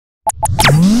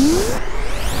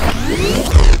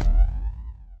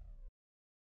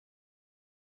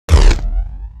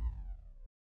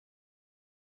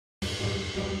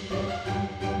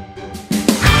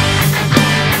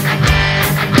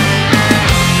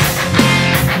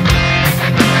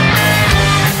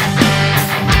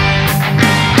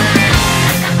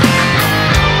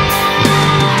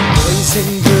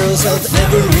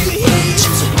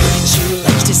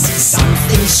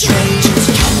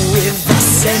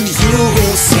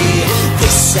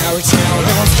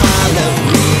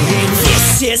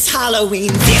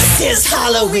Halloween, this is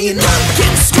Halloween.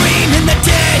 Pumpkin scream in the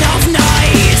dead of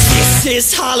night. This is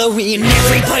Halloween,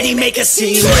 everybody make a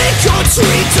scene. Trick or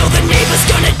treat till the neighbor's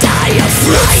gonna die of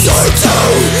fright. It's our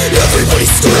town, everybody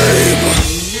scream.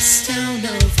 In this town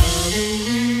of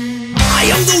Halloween,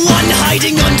 I am the one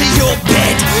hiding under your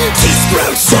bed. Teeth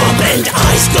ground sharp and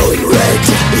eyes glowing red.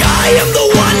 I am the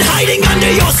one hiding under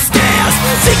your stairs.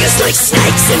 Fingers like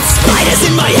snakes and spiders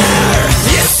in my hair.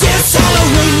 This is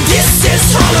Halloween, this is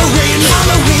Halloween.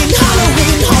 Halloween,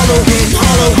 Halloween, Halloween,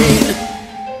 Halloween.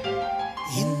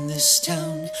 In this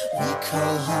town we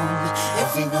call home,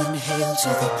 everyone hail to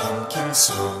the pumpkin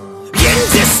song. In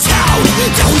this town,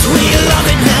 don't we love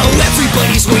it now?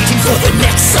 Everybody's waiting for the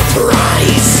next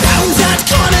surprise. Found that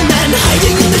corner man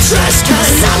hiding in the trash can.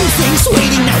 Something's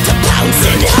waiting now to pounce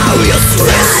in how you thrive.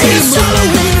 This is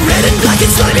Halloween, red and black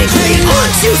and slimy green.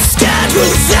 Aren't you scared? Well,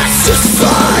 that's just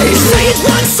fine. Say it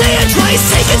once, say it twice,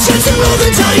 take a chance and roll the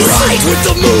dice. Ride with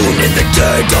the moon in the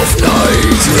dead of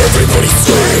night. Everybody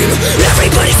scream,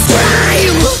 everybody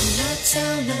scream.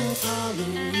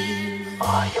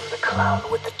 I am the clown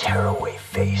with the tearaway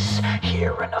face,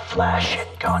 here in a flash and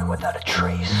gone without a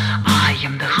trace. I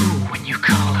am the who when you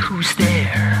call who's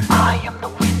there. I am the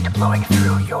wind blowing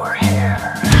through your hair.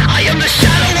 I am the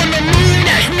shadow on the moon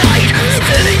at night,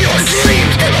 filling your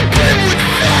dreams till the brim with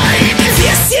fright.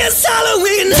 This is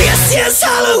Halloween, this is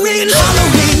Halloween.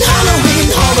 Halloween, Halloween,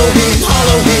 Halloween,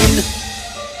 Halloween.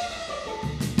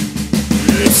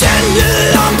 Tender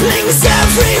dumplings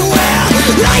everywhere.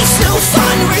 Life's no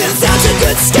fun without a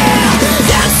good scare.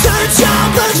 That's our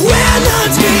job, but we're not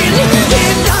mean.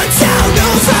 In the town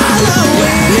of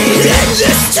Halloween. In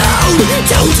this town,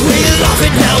 don't we love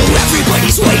it now?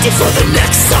 Everybody's waiting for the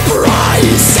next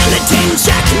surprise. Skeleton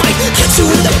Jack might hit you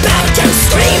in the back and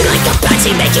scream like a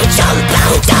batty, make you jump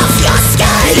out of your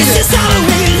skin. This is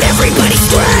Halloween, everybody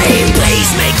scream. Please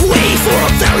make way for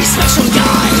a very special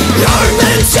guy. Our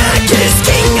man Jack is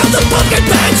king of the pumpkin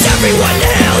patch. Everyone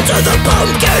hail to the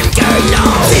pumpkin king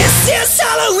now. This is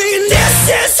Halloween, this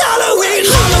is Halloween.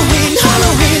 Halloween,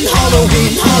 Halloween,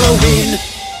 Halloween, Halloween.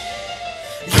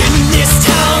 In this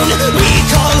town we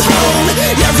call home,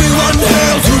 everyone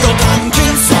hail to the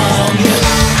pumpkin song.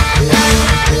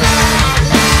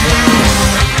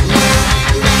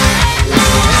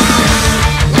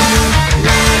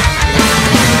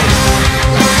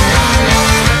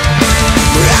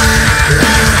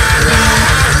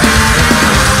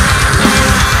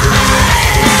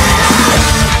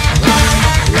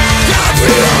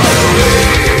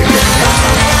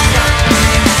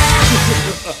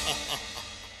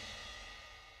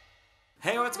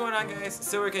 Hey, what's going on, guys?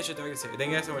 Silvercation Target here. Thank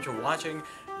you guys so much for watching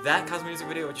that cosplay music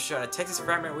video, which is shot at Texas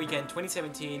Frightmare Weekend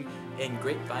 2017 in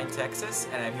Grapevine, Texas.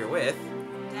 And I'm here with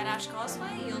Dat Ashe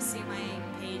Cosplay. You'll see my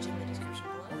page in the description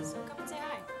below, so come and say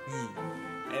hi.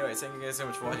 Anyways, thank you guys so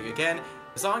much for watching again.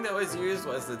 The song that was used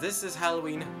was the This Is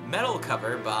Halloween metal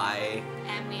cover by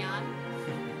Amnaeon,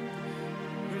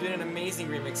 who did an amazing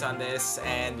remix on this,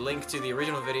 and link to the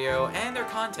original video and their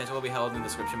content will be held in the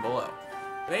description below.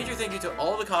 A major thank you to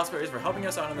all the cosplayers for helping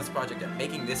us out on this project and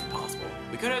making this possible.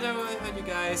 We couldn't have done it without you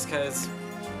guys, because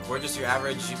we're just your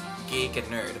average geek and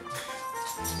nerd.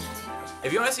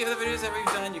 If you want to see other videos that we've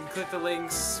done, you can click the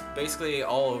links basically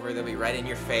all over. They'll be right in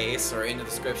your face or in the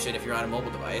description if you're on a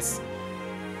mobile device.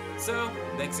 So,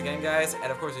 thanks again, guys,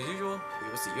 and of course, as usual, we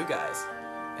will see you guys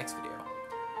next video.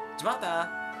 Jumata!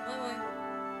 bye bye.